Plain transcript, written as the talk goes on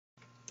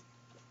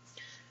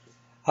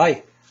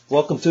Hi,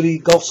 welcome to the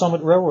Gulf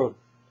Summit Railroad.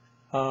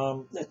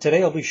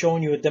 Today I'll be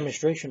showing you a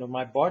demonstration of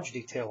my barge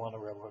detail on the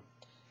railroad.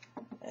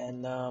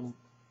 And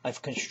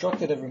I've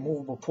constructed a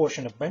removable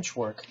portion of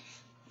benchwork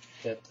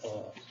that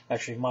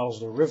actually models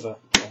the river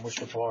on which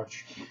the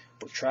barge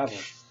would travel.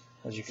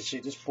 As you can see,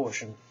 this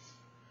portion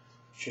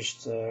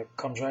just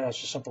comes right out.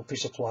 It's a simple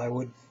piece of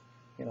plywood,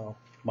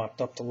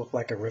 mocked up to look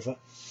like a river.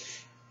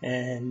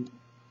 And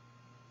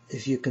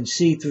if you can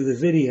see through the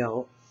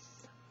video,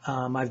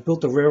 I've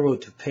built the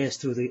railroad to pass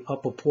through the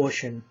upper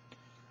portion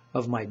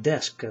of my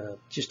desk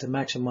just to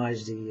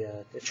maximize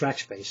the track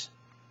space.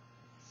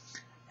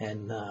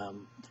 And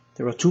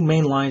there are two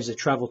main lines that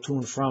travel to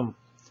and from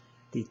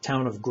the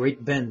town of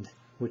Great Bend,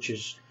 which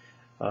is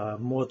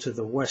more to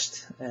the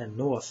west and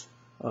north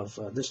of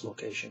this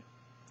location.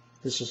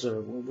 This is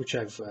which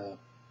I've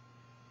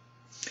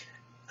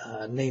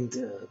named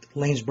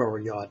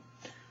Lanesborough Yard.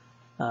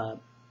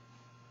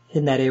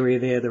 In that area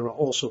there are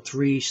also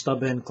 3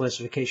 stub end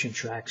classification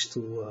tracks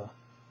to,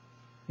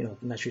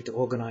 naturally to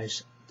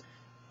organize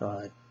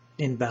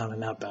inbound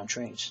and outbound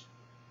trains.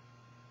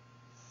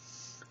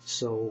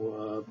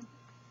 So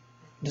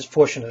this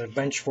portion of the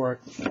bench work,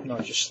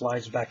 just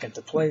slides back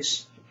into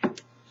place.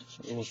 It's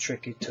a little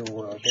tricky to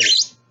get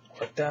it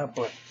worked out,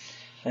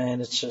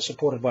 and it's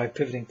supported by a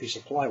pivoting piece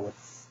of plywood.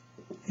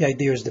 The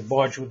idea is the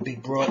barge would be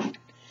brought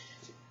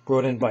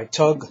in by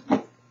tug,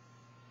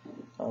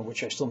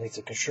 which I still need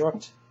to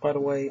construct, by the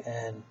way,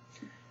 and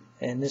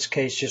in this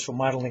case, just for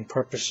modeling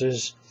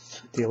purposes,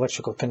 the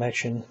electrical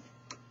connection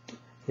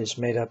is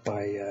made up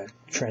by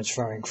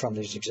transferring from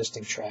these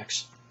existing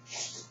tracks.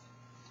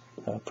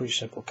 Pretty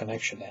simple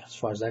connection there as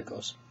far as that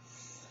goes.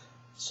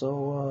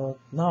 So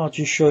now I'll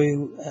just show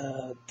you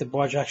the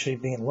barge actually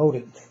being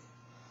loaded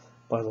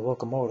by the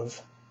locomotive.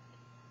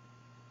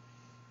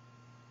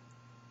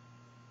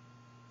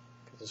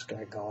 Get this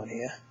guy going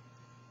here.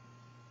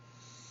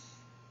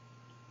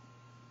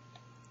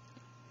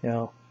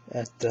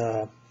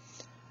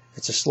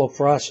 It's a slow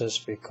process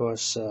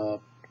because, for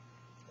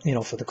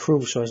the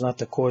crew, so as not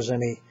to cause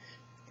any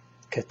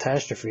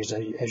catastrophes,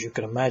 as you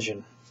can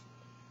imagine.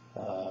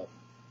 God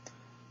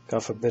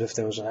forbid if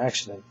there was an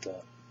accident,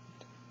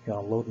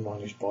 loading one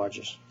of these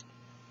barges.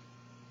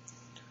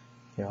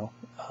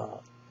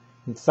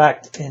 In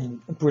fact,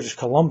 in British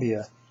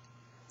Columbia,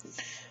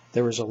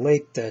 there is a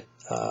lake that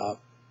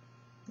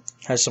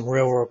has some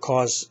railroad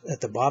cars at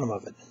the bottom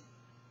of it.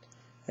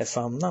 If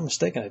I'm not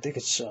mistaken, I think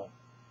it's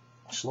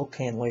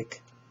Slocan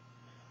Lake.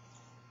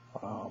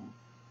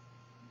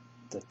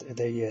 That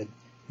they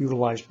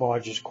utilize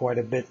barges quite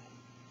a bit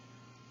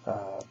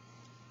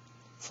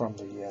from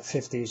the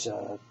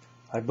 50s,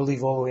 I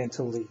believe, all the way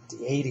until the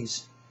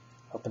 80s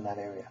up in that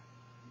area.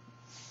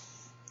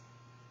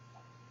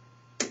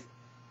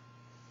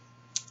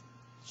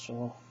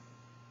 So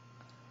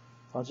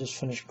I'll just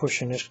finish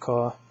pushing this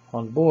car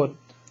on board,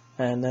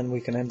 and then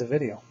we can end the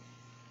video.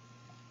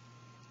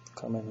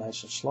 Come in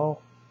nice and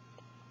slow.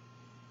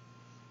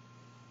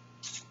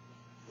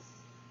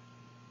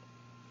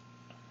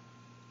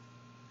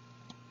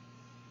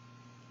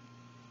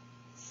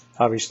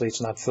 Obviously, it's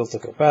not filled to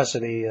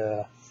capacity.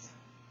 I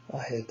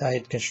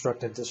had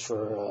constructed this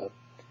for a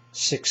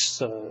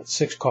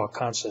 6-car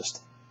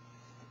consist,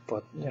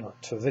 but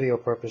for video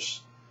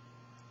purpose,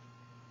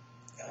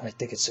 I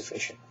think it's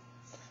sufficient.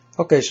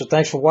 Okay, so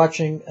thanks for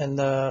watching, and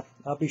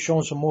I'll be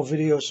showing some more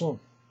videos soon.